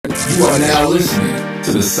You are now listening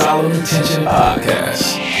to the Solid Intention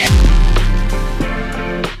Podcast.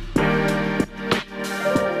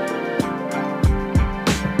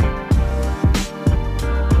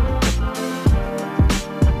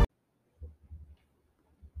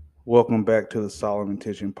 Welcome back to the Solid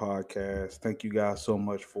Intention Podcast. Thank you guys so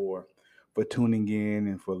much for tuning in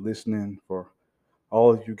and for listening. For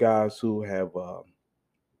all of you guys who have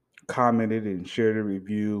commented and shared a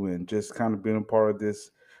review and just kind of been a part of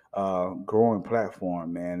this growing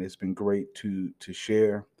platform, man. It's been great to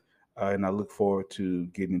share, and I look forward to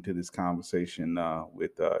getting into this conversation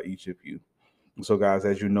with each of you. So, guys,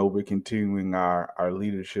 as you know, we're continuing our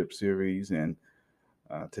leadership series, and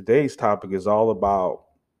today's topic is all about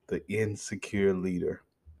the insecure leader.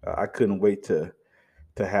 I couldn't wait to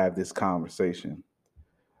have this conversation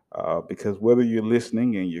because whether you're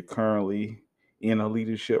listening and you're currently in a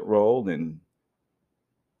leadership role and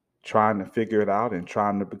trying to figure it out and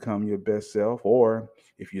trying to become your best self, or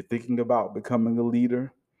if you're thinking about becoming a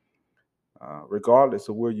leader, regardless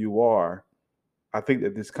of where you are, I think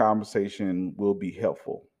that this conversation will be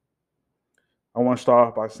helpful. I want to start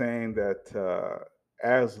off by saying that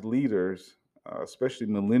as leaders, especially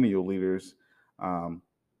millennial leaders, um,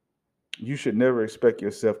 you should never expect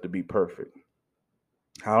yourself to be perfect.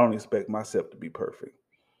 I don't expect myself to be perfect.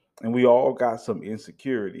 And we all got some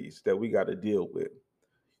insecurities that we got to deal with.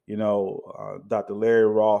 You know, Dr. Larry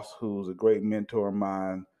Ross, who's a great mentor of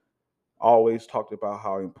mine, always talked about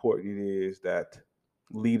how important it is that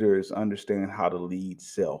leaders understand how to lead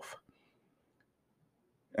self.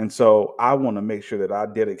 And so I want to make sure that I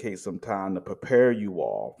dedicate some time to prepare you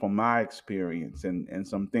all from my experience and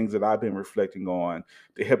some things that I've been reflecting on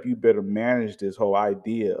to help you better manage this whole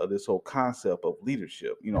idea of this whole concept of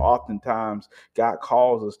leadership. You know, oftentimes God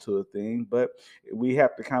calls us to a thing, but we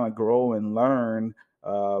have to kind of grow and learn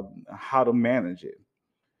how to manage it.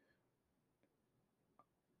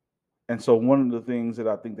 And so one of the things that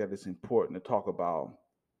I think that is important to talk about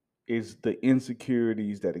is the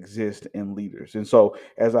insecurities that exist in leaders. And so,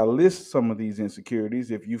 as I list some of these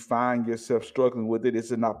insecurities, if you find yourself struggling with it,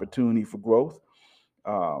 it's an opportunity for growth.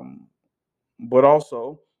 Um, but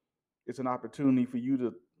also, it's an opportunity for you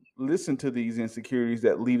to listen to these insecurities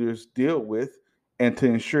that leaders deal with and to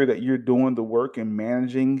ensure that you're doing the work and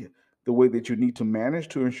managing the way that you need to manage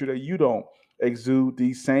to ensure that you don't exude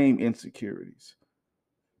these same insecurities,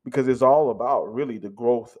 because it's all about really the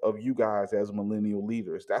growth of you guys as millennial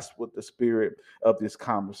leaders. That's what the spirit of this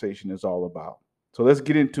conversation is all about. So let's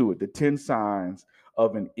get into it. The 10 signs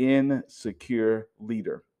of an insecure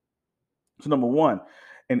leader. So, number one,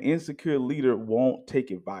 an insecure leader won't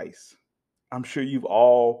take advice. I'm sure you've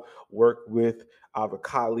all worked with either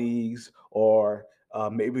colleagues or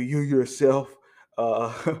maybe you yourself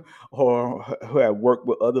uh, or who have worked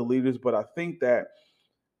with other leaders. But I think that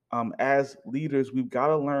as leaders, we've got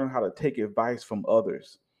to learn how to take advice from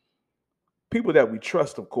others, people that we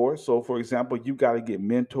trust, of course. So, for example, you got to get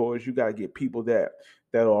mentors. You got to get people that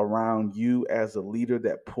are around you as a leader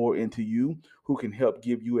that pour into you, who can help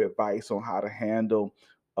give you advice on how to handle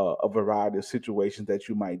a variety of situations that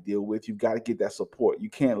you might deal with. You've got to get that support. You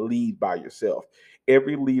can't lead by yourself.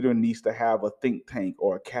 Every leader needs to have a think tank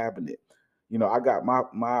or a cabinet. You know, I got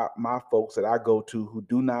my folks that I go to who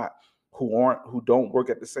don't work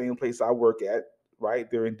at the same place I work at,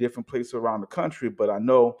 right? They're in different places around the country, but I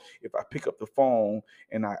know if I pick up the phone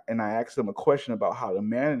and I ask them a question about how to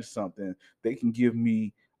manage something, they can give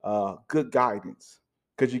me good guidance,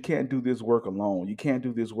 because you can't do this work alone. You can't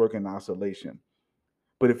do this work in isolation.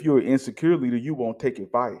 But if you're an insecure leader, you won't take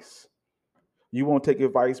advice. You won't take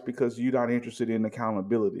advice because you're not interested in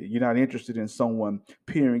accountability. You're not interested in someone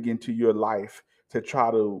peering into your life to try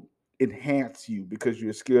to enhance you because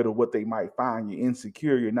you're scared of what they might find. You're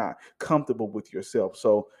insecure. You're not comfortable with yourself.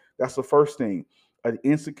 So that's the first thing. An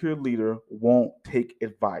insecure leader won't take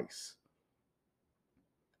advice.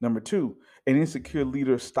 Number two, an insecure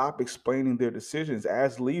leader stop explaining their decisions.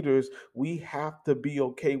 As leaders, we have to be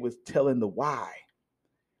okay with telling the why.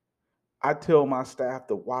 I tell my staff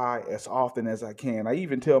the why as often as I can. I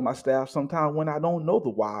even tell my staff sometimes when I don't know the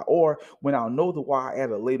why, or when I'll know the why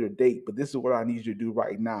at a later date, but this is what I need you to do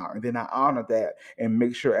right now. And then I honor that and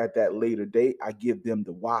make sure at that later date I give them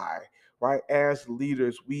the why. Right? As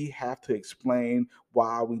leaders, we have to explain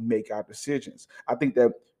why we make our decisions. I think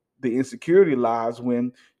that the insecurity lies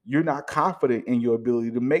when you're not confident in your ability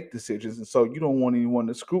to make decisions, and so you don't want anyone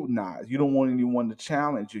to scrutinize. You don't want anyone to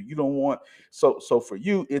challenge you. You don't want so for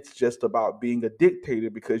you, it's just about being a dictator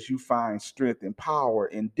because you find strength and power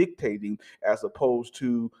in dictating, as opposed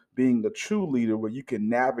to being a true leader where you can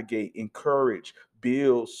navigate, encourage,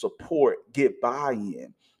 build, support, get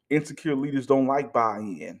buy-in. Insecure leaders don't like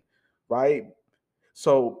buy-in. right?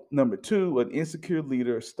 So, number two, an insecure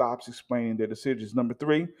leader stops explaining their decisions. Number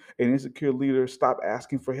three, an insecure leader stop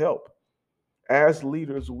asking for help. As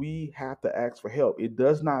leaders, we have to ask for help. It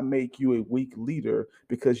does not make you a weak leader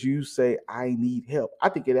because you say, I need help. I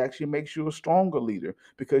think it actually makes you a stronger leader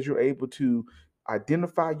because you're able to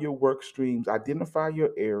identify your work streams, identify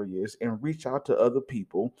your areas, and reach out to other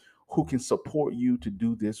people who can support you to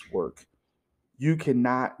do this work. You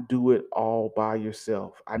cannot do it all by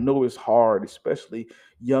yourself. I know it's hard, especially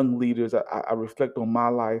young leaders. I reflect on my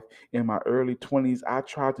life in my early 20s. I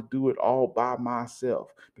tried to do it all by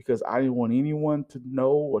myself because I didn't want anyone to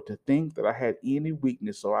know or to think that I had any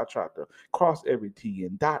weakness. So I tried to cross every T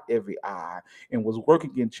and dot every I and was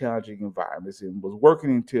working in challenging environments and was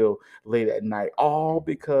working until late at night, all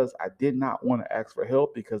because I did not want to ask for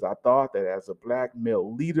help because I thought that as a black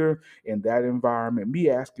male leader, in that environment, me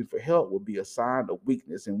asking for help would be a sign of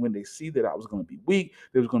weakness. And when they see that I was going to be weak,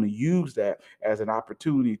 they was going to use that as an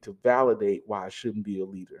opportunity to validate why I shouldn't be a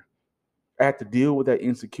leader. I had to deal with that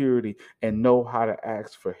insecurity and know how to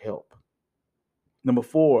ask for help. Number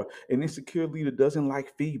four, an insecure leader doesn't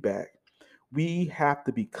like feedback. We have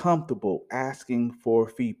to be comfortable asking for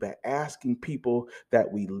feedback, asking people that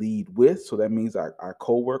we lead with. So that means our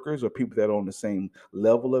coworkers or people that are on the same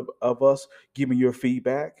level of us, giving your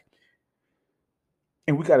feedback.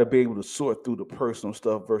 And we got to be able to sort through the personal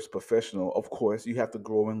stuff versus professional. Of course, you have to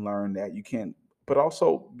grow and learn that. You can't, but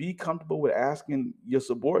also be comfortable with asking your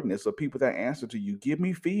subordinates or people that answer to you, give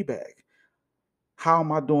me feedback. How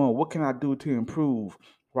am I doing? What can I do to improve?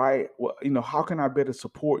 Right? Well, how can I better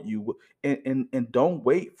support you? And don't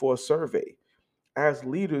wait for a survey. As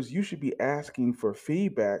leaders, you should be asking for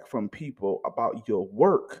feedback from people about your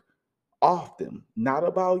work often, not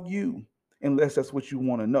about you, unless that's what you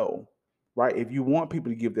want to know, right? If you want people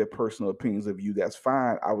to give their personal opinions of you, that's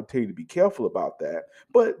fine. I would tell you to be careful about that.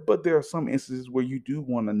 But there are some instances where you do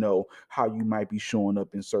want to know how you might be showing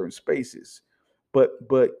up in certain spaces.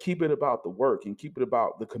 But keep it about the work and keep it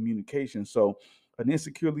about the communication. So an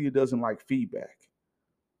insecure leader doesn't like feedback.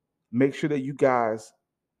 Make sure that you guys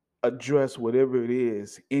address whatever it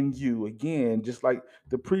is in you again, just like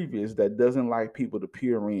the previous that doesn't like people to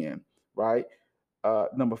peer in, right?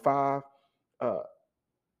 Number five, uh,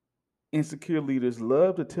 insecure leaders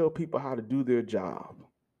love to tell people how to do their job.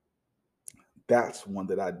 That's one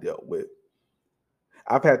that I dealt with.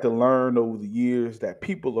 I've had to learn over the years that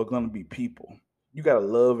people are going to be people. You got to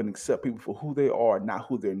love and accept people for who they are, not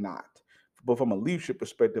who they're not. But from a leadership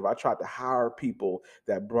perspective, I tried to hire people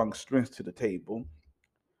that bring strength to the table.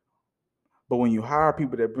 But when you hire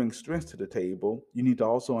people that bring strength to the table, you need to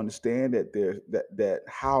also understand that that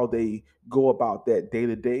how they go about that day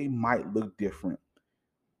to day might look different.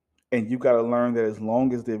 And you got to learn that as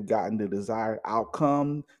long as they've gotten the desired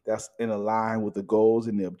outcome that's in line with the goals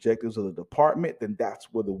and the objectives of the department, then that's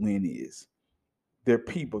where the win is. They're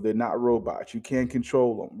people, they're not robots. You can't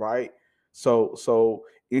control them, right? So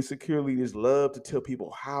insecure leaders love to tell people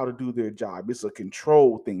how to do their job. It's a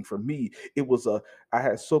control thing. For me, I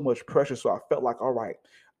had so much pressure, so I felt like, all right,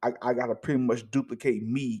 I gotta pretty much duplicate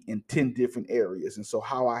me in 10 different areas. And so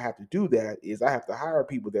how I have to do that is I have to hire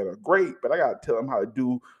people that are great, but I gotta tell them how to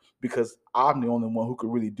do because I'm the only one who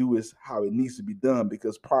can really do is how it needs to be done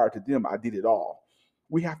because prior to them, I did it all.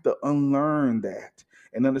 We have to unlearn that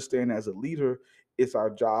and understand as a leader, it's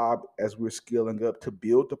our job as we're scaling up to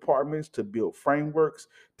build departments, to build frameworks,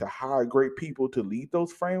 to hire great people to lead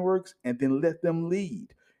those frameworks, and then let them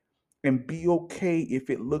lead. And be okay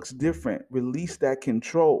if it looks different. Release that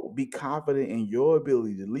control. Be confident in your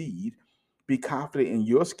ability to lead. Be confident in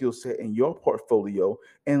your skill set and your portfolio,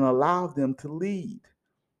 and allow them to lead.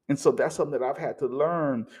 And so that's something that I've had to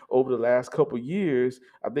learn over the last couple of years.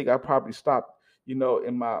 I think I probably stopped, in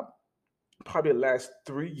my probably the last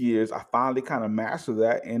 3 years, I finally kind of mastered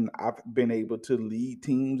that, and I've been able to lead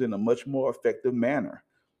teams in a much more effective manner.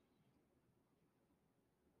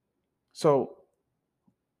 So,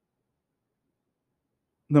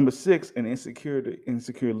 number six, an insecure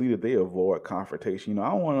leader, they avoid confrontation.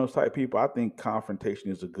 I'm one of those type of people. I think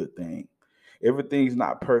confrontation is a good thing. Everything's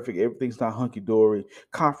not perfect. Everything's not hunky dory.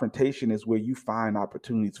 Confrontation is where you find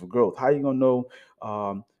opportunities for growth. How you gonna know?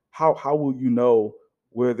 How will you know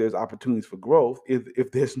where there's opportunities for growth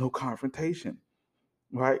if there's no confrontation?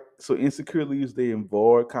 Right. So insecure leaders, they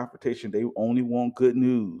avoid confrontation. They only want good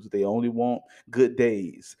news. They only want good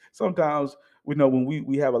days. Sometimes we know when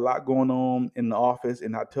we have a lot going on in the office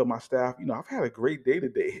and I tell my staff, I've had a great day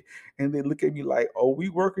today. And they look at me like, oh, we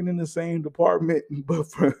working in the same department. But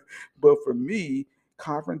for me,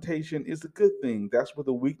 Confrontation is a good thing. That's where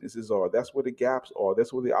the weaknesses are. That's where the gaps are.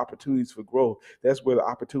 That's where the opportunities for growth. That's where the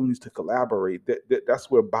opportunities to collaborate. That's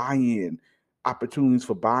where buy-in, opportunities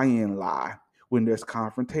for buy-in lie. When there's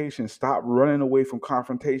confrontation, stop running away from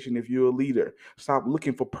confrontation if you're a leader. Stop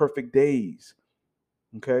looking for perfect days.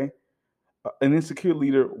 Okay? An insecure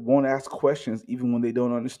leader won't ask questions even when they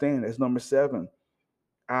don't understand. That's number 7.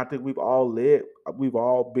 I think we've all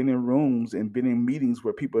been in rooms and been in meetings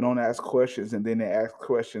where people don't ask questions and then they ask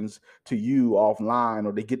questions to you offline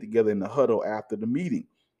or they get together in the huddle after the meeting.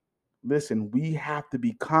 Listen, we have to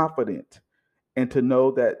be confident and to know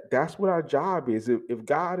that that's what our job is. If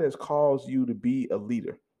God has caused you to be a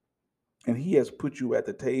leader and he has put you at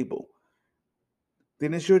the table,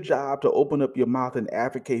 then it's your job to open up your mouth and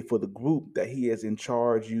advocate for the group that he has in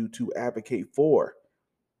charge you to advocate for.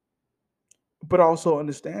 But also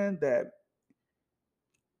understand that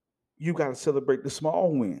you got to celebrate the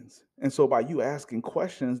small wins. And so by you asking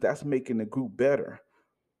questions, that's making the group better.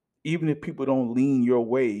 Even if people don't lean your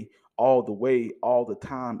way, all the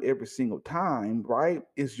time, every single time, right?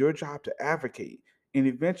 It's your job to advocate. And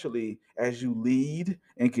eventually, as you lead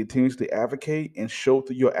and continuously advocate and show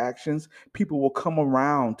through your actions, people will come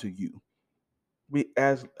around to you.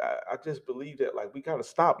 I just believe that like we got to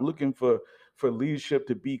stop looking for leadership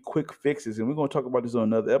to be quick fixes, and we're going to talk about this on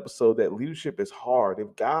another episode. That leadership is hard.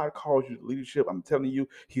 If God calls you to leadership, I'm telling you,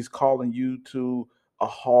 he's calling you to a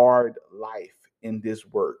hard life in this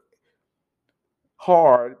work.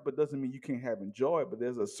 Hard, but doesn't mean you can't have enjoy. But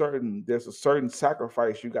there's a certain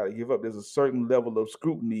sacrifice you got to give up. There's a certain level of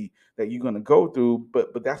scrutiny that you're going to go through.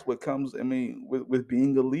 But that's what comes. I mean, with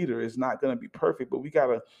being a leader, it's not going to be perfect. But we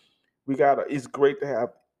gotta it's great to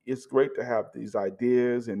have these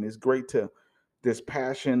ideas, and it's great to this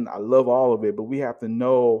passion. I love all of it, but we have to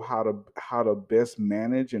know how to best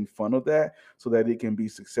manage and funnel that so that it can be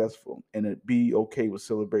successful and it be okay with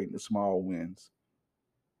celebrating the small wins.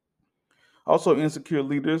 Also, insecure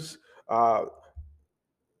leaders, uh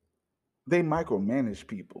they micromanage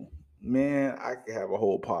people. Man, I could have a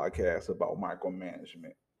whole podcast about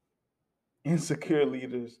micromanagement. Insecure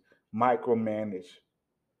leaders micromanage,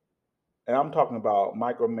 and I'm talking about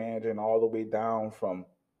micromanaging all the way down from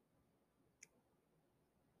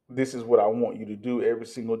this is what I want you to do every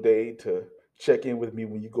single day to check in with me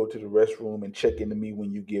when you go to the restroom and check into me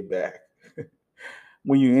when you get back.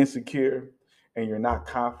 When you're insecure and you're not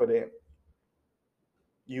confident,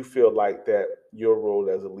 you feel like that your role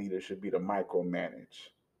as a leader should be to micromanage,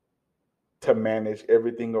 to manage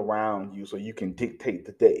everything around you so you can dictate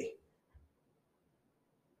the day.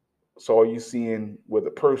 So are you seeing where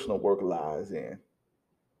the personal work lies in?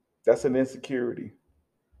 That's an insecurity.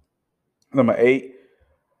 Number 8,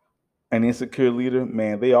 an insecure leader,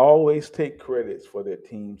 man, they always take credits for their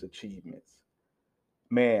team's achievements.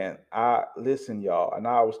 Man, I listen, y'all, and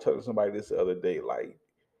I was telling somebody this the other day. Like,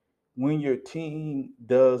 when your team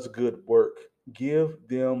does good work, give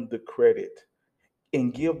them the credit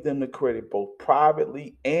and give them the credit both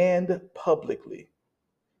privately and publicly.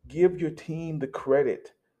 Give your team the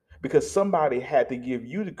credit because somebody had to give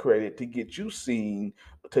you the credit to get you seen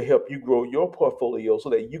to help you grow your portfolio so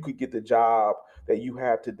that you could get the job that you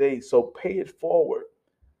have today. So pay it forward.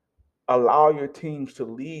 Allow your teams to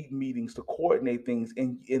lead meetings, to coordinate things,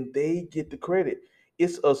 and they get the credit.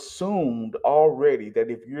 It's assumed already that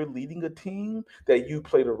if you're leading a team, that you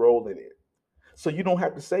played a role in it. So you don't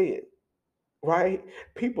have to say it, right?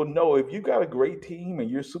 People know if you got a great team and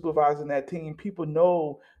you're supervising that team, people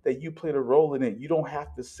know that you played a role in it. You don't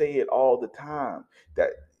have to say it all the time. That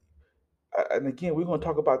and again, we're going to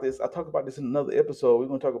talk about this. I talk about this in another episode. We're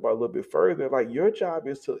going to talk about it a little bit further. Like your job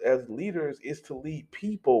is to, as leaders, is to lead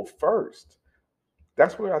people first.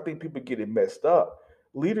 That's where I think people get it messed up.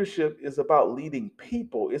 Leadership is about leading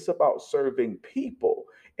people, it's about serving people.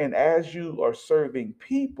 And as you are serving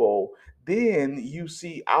people, then you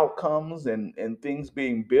see outcomes and things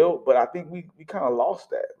being built. But I think we kind of lost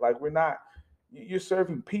that. Like, we're not, you're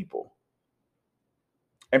serving people.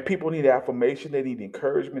 And people need affirmation, they need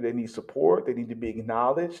encouragement, they need support, they need to be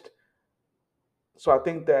acknowledged. So I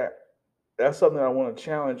think that that's something I want to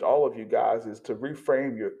challenge all of you guys is to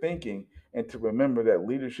reframe your thinking and to remember that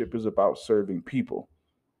leadership is about serving people.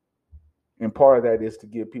 And part of that is to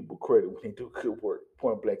give people credit when they do good work,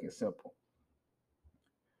 point blank and simple.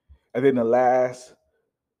 And then the last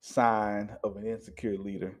sign of an insecure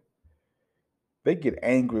leader, they get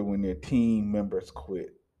angry when their team members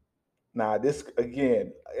quit. Now, this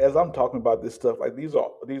again, as I'm talking about this stuff, like these are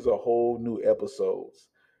whole new episodes.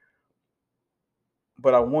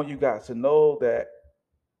 But I want you guys to know that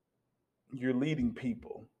you're leading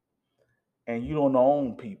people and you don't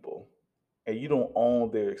own people and you don't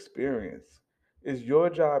own their experience. It's your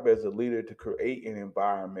job as a leader to create an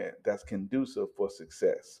environment that's conducive for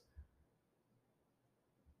success.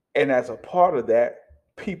 And as a part of that,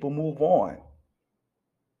 people move on.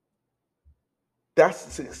 That's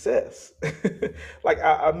success. Like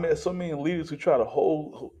I met so many leaders who try to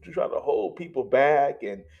hold people back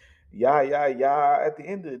and yah. At the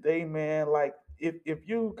end of the day, man, like if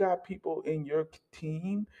you got people in your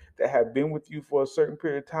team that have been with you for a certain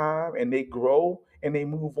period of time and they grow and they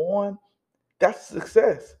move on, that's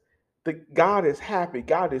success. God is happy.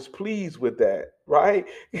 God is pleased with that, right?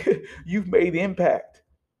 You've made impact.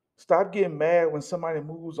 Stop getting mad when somebody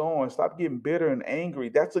moves on. Stop getting bitter and angry.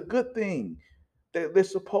 That's a good thing. They're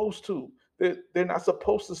supposed to. They're not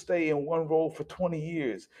supposed to stay in one role for 20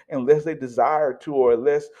 years unless they desire to, or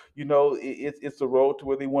unless it's a role to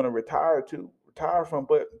where they want to retire from.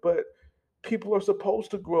 But people are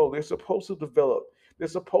supposed to grow. They're supposed to develop. They're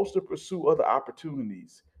supposed to pursue other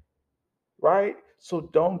opportunities, right? So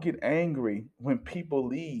don't get angry when people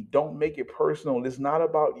leave. Don't make it personal. It's not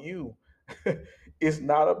about you. It's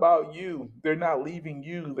not about you. They're not leaving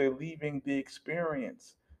you, they're leaving the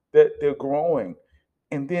experience that they're growing.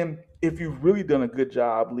 And then if you've really done a good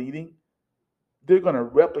job leading, they're going to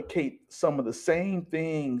replicate some of the same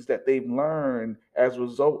things that they've learned as a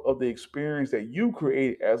result of the experience that you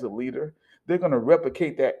created as a leader. They're going to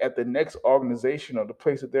replicate that at the next organization or the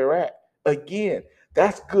place that they're at. Again,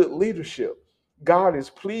 that's good leadership. God is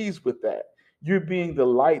pleased with that. You're being the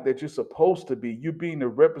light that you're supposed to be. You're being the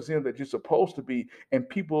representative that you're supposed to be. And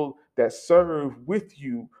people that serve with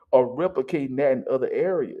you are replicating that in other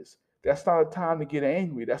areas. That's not a time to get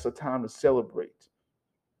angry. That's a time to celebrate.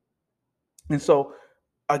 And so,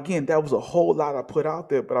 again, that was a whole lot I put out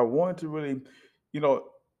there, but I wanted to really, you know,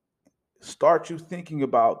 start you thinking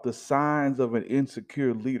about the signs of an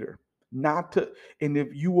insecure leader. Not to, and if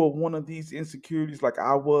you were one of these insecurities like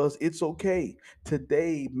I was, it's okay.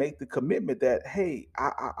 Today, make the commitment that, hey,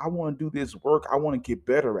 I want to do this work. I want to get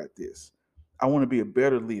better at this. I want to be a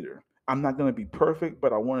better leader. I'm not going to be perfect,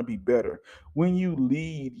 but I want to be better. When you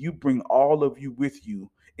lead, you bring all of you with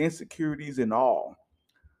you, insecurities and all.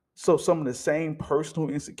 So some of the same personal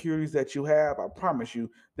insecurities that you have, I promise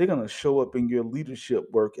you, they're going to show up in your leadership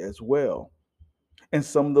work as well. And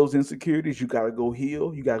some of those insecurities you got to go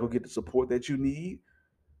heal, you got to go get the support that you need.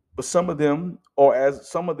 But some of them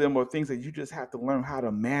are things that you just have to learn how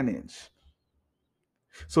to manage.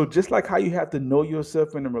 So just like how you have to know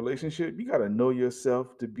yourself in a relationship, you got to know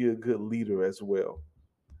yourself to be a good leader as well.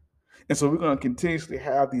 And so we're going to continuously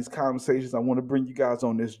have these conversations. I want to bring you guys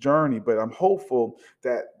on this journey, but I'm hopeful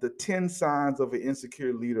that the 10 signs of an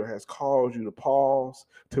insecure leader has caused you to pause,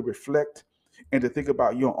 to reflect, and to think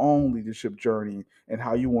about your own leadership journey and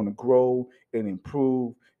how you want to grow and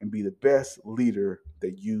improve and be the best leader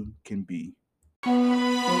that you can be.